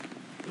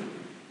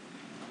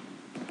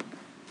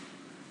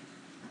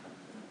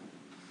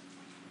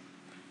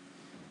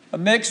A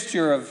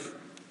mixture of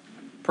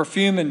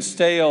perfume and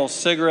stale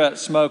cigarette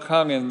smoke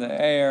hung in the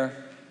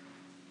air.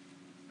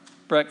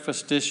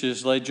 Breakfast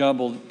dishes lay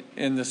jumbled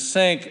in the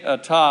sink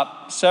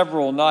atop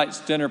several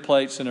nights' dinner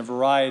plates and a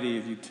variety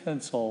of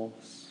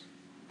utensils.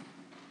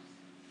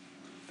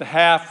 The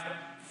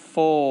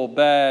half-full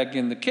bag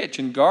in the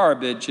kitchen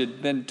garbage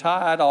had been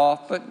tied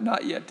off but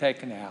not yet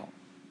taken out.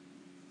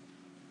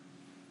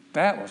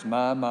 That was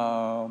my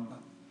mom.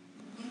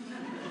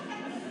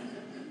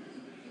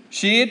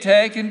 She had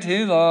taken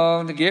too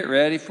long to get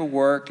ready for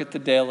work at the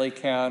deli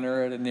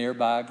counter at a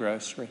nearby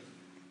grocery.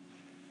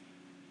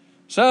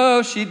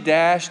 So she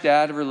dashed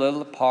out of her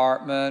little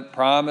apartment,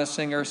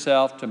 promising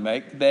herself to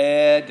make the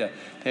bed, to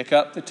pick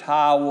up the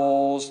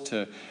towels,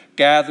 to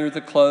gather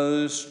the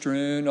clothes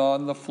strewn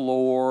on the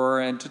floor,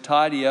 and to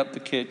tidy up the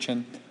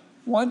kitchen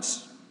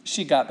once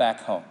she got back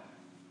home.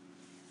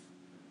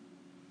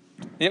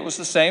 It was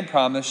the same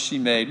promise she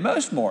made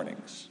most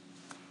mornings,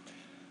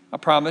 a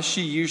promise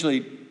she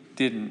usually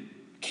didn't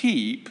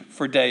keep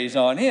for days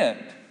on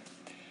end.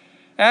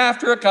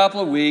 After a couple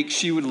of weeks,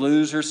 she would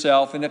lose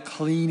herself in a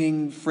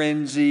cleaning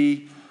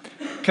frenzy,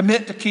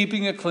 commit to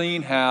keeping a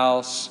clean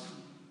house,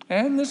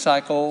 and the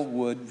cycle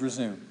would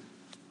resume.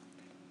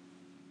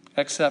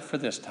 Except for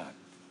this time.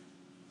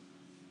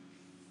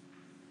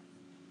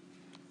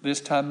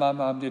 This time, my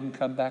mom didn't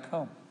come back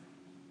home.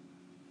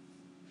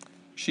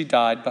 She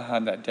died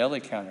behind that deli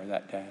counter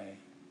that day.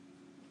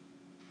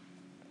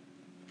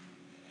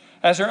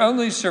 As her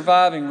only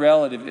surviving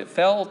relative, it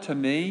fell to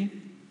me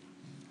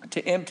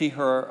to empty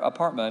her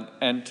apartment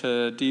and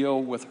to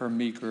deal with her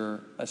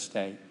meager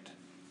estate.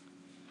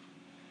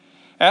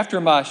 After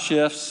my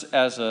shifts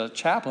as a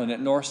chaplain at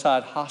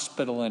Northside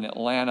Hospital in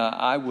Atlanta,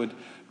 I would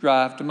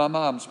drive to my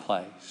mom's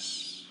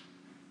place.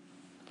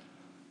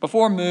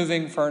 Before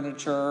moving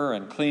furniture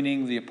and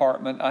cleaning the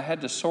apartment, I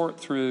had to sort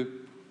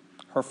through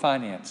her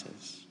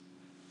finances.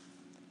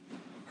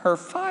 Her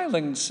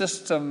filing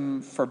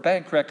system for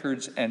bank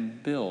records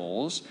and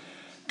bills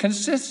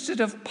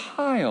consisted of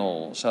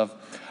piles of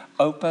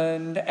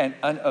opened and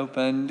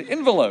unopened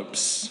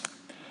envelopes,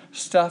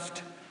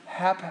 stuffed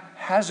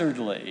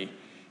haphazardly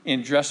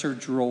in dresser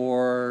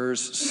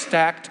drawers,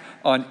 stacked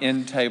on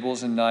end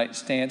tables and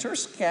nightstands, or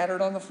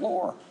scattered on the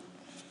floor.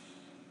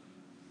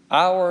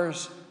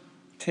 Hours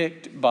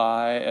ticked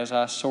by as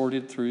I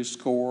sorted through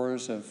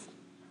scores of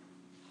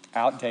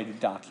outdated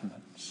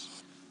documents.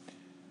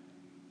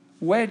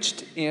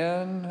 Wedged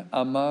in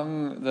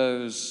among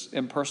those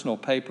impersonal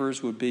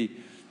papers would be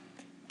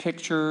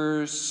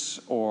pictures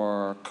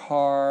or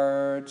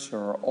cards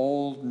or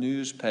old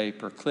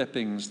newspaper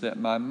clippings that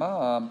my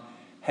mom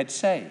had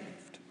saved.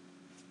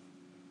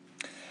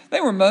 They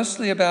were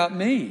mostly about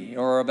me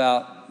or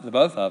about the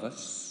both of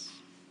us.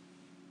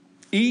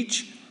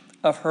 Each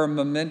of her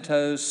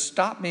mementos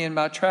stopped me in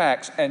my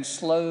tracks and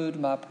slowed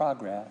my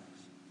progress.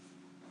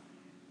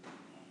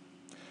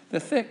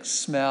 The thick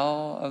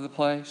smell of the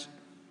place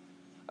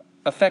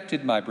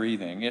affected my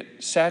breathing.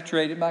 It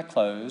saturated my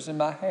clothes and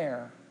my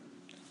hair.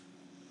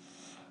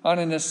 On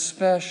an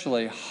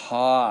especially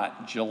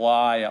hot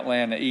July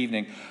Atlanta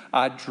evening,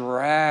 I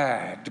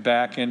dragged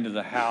back into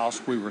the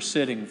house we were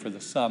sitting for the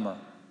summer.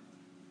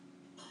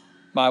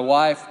 My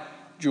wife,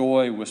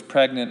 Joy, was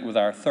pregnant with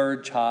our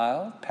third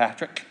child,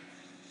 Patrick.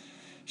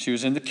 She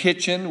was in the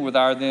kitchen with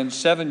our then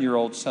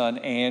 7-year-old son,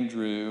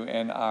 Andrew,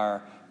 and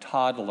our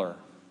toddler,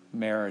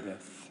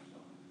 Meredith.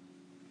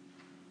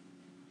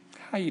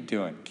 "How you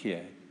doing,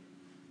 kid?"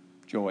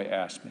 Joy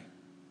asked me.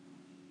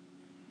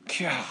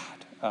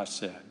 "God," I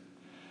said,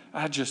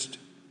 "I just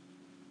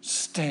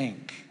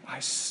stink. I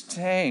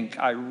stink.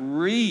 I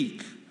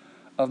reek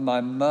of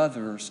my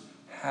mother's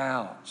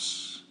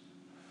house."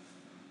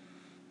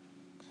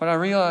 What I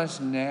realize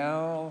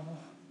now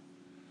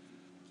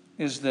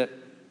is that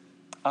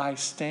I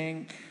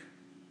stink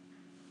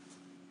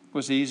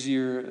was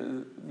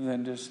easier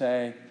than to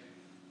say,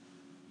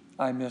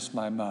 I miss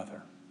my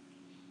mother.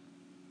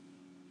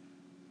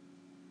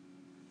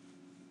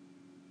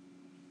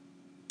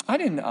 I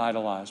didn't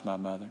idolize my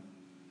mother.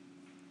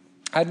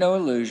 I had no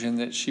illusion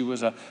that she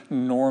was a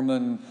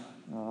Norman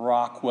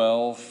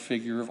Rockwell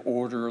figure of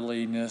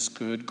orderliness,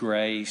 good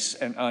grace,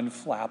 and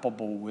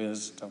unflappable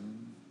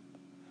wisdom.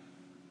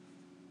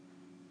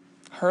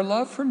 Her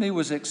love for me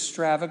was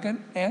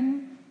extravagant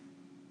and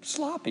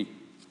sloppy.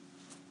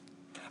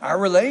 Our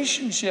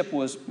relationship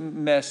was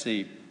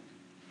messy,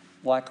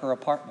 like her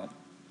apartment.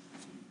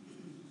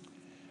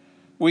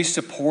 We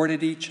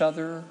supported each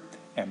other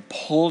and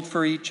pulled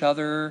for each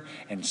other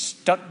and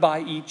stuck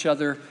by each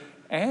other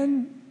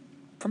and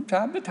from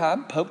time to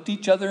time poked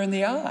each other in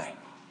the eye.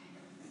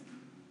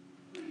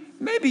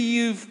 Maybe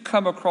you've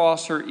come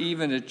across or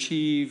even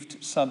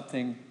achieved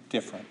something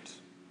different.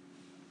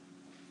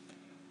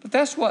 But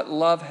that's what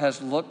love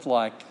has looked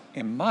like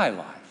in my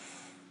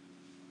life.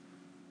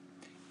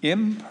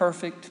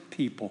 Imperfect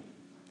people,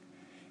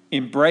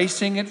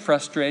 embracing and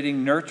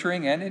frustrating,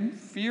 nurturing and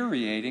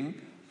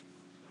infuriating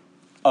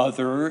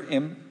other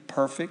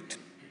imperfect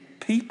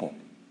people.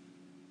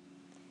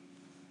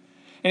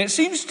 And it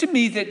seems to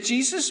me that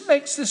Jesus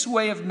makes this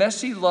way of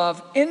messy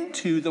love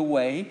into the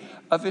way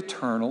of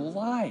eternal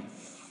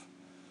life.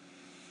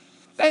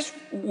 That's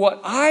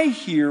what I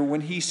hear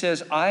when he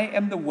says, I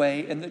am the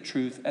way and the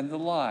truth and the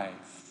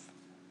life.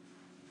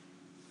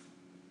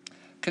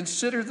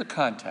 Consider the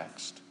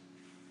context.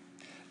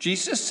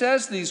 Jesus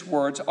says these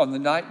words on the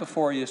night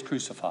before he is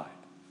crucified.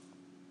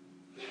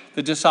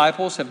 The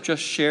disciples have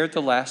just shared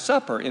the Last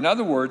Supper. In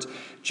other words,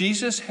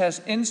 Jesus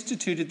has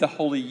instituted the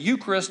Holy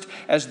Eucharist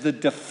as the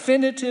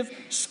definitive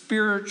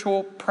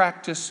spiritual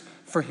practice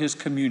for his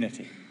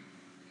community.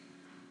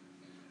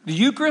 The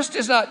Eucharist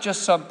is not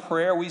just some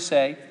prayer we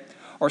say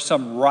or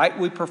some rite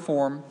we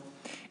perform.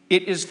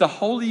 It is the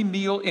holy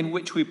meal in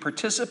which we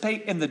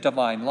participate in the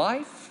divine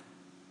life,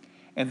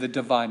 and the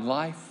divine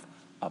life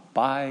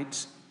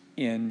abides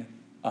in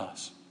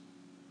us.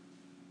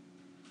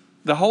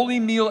 The holy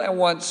meal at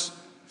once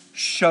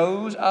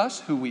shows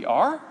us who we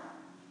are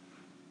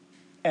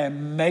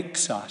and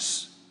makes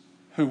us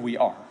who we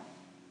are.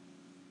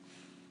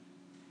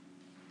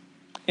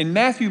 In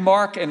Matthew,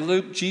 Mark, and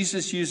Luke,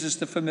 Jesus uses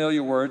the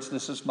familiar words,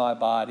 this is my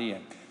body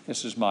and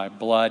this is my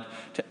blood,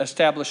 to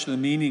establish the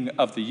meaning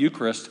of the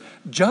Eucharist.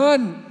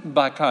 John,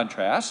 by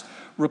contrast,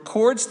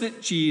 records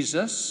that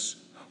Jesus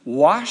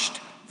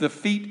washed the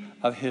feet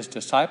of his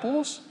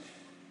disciples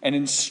and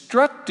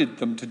instructed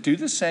them to do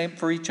the same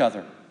for each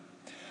other.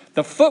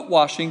 The foot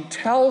washing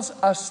tells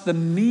us the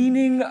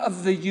meaning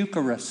of the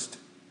Eucharist.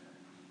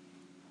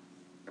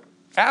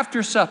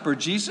 After supper,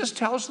 Jesus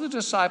tells the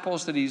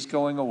disciples that he's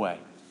going away.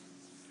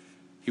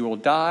 He will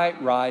die,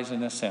 rise,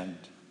 and ascend.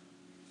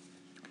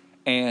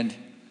 And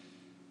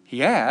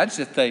he adds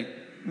that they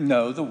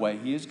know the way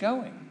he is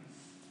going.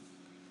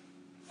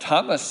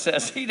 Thomas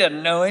says he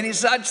doesn't know any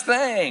such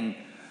thing.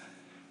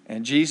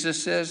 And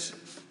Jesus says,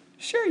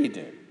 sure you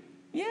do.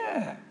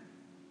 Yeah,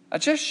 I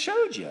just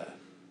showed you.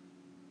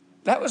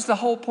 That was the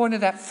whole point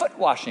of that foot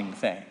washing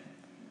thing.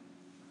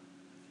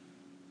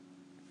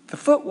 The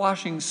foot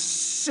washing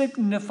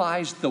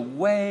signifies the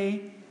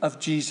way of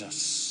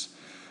Jesus.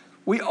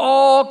 We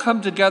all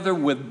come together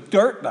with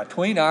dirt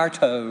between our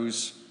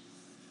toes.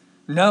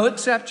 No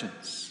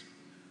exceptions.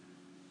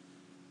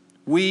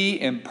 We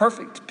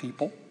imperfect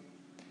people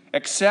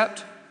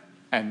accept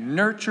and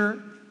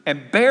nurture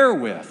and bear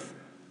with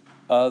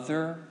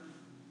other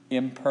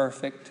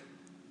imperfect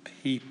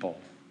people.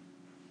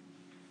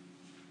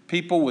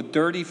 People with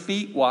dirty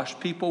feet wash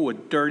people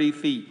with dirty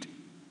feet.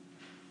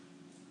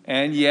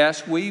 And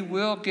yes, we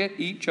will get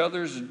each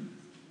other's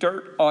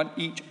dirt on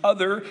each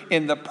other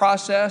in the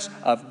process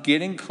of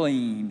getting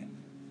clean.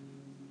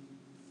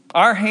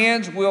 Our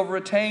hands will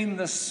retain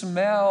the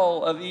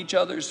smell of each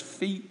other's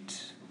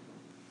feet.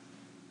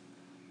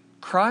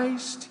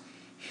 Christ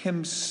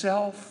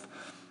himself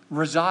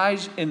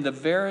resides in the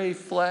very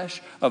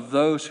flesh of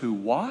those who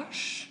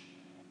wash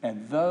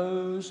and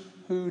those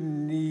who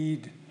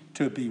need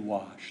to be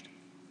washed.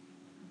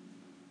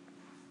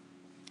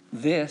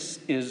 This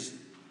is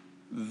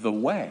the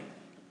way.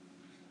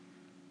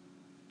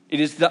 It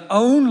is the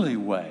only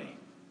way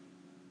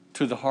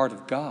to the heart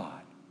of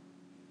God.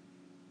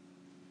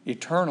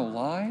 Eternal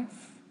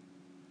life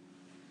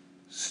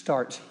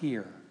starts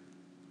here.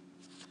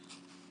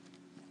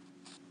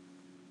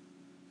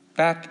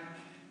 Back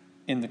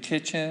in the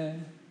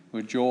kitchen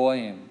with Joy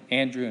and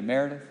Andrew and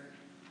Meredith,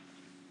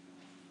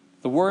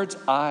 the words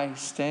 "I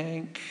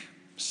stink"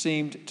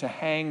 seemed to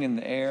hang in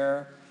the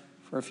air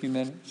for a few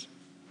minutes.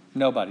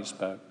 Nobody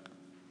spoke.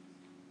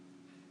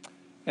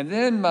 And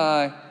then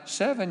my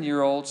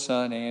 7-year-old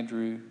son,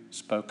 Andrew,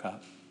 spoke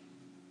up.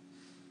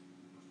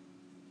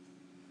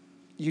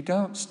 You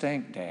don't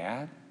stink,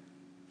 Dad.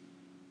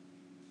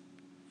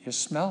 You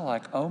smell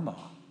like Oma.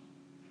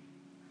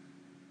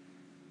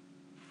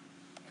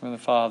 From the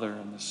Father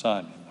and the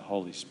Son and the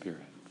Holy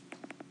Spirit.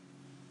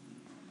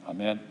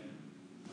 Amen.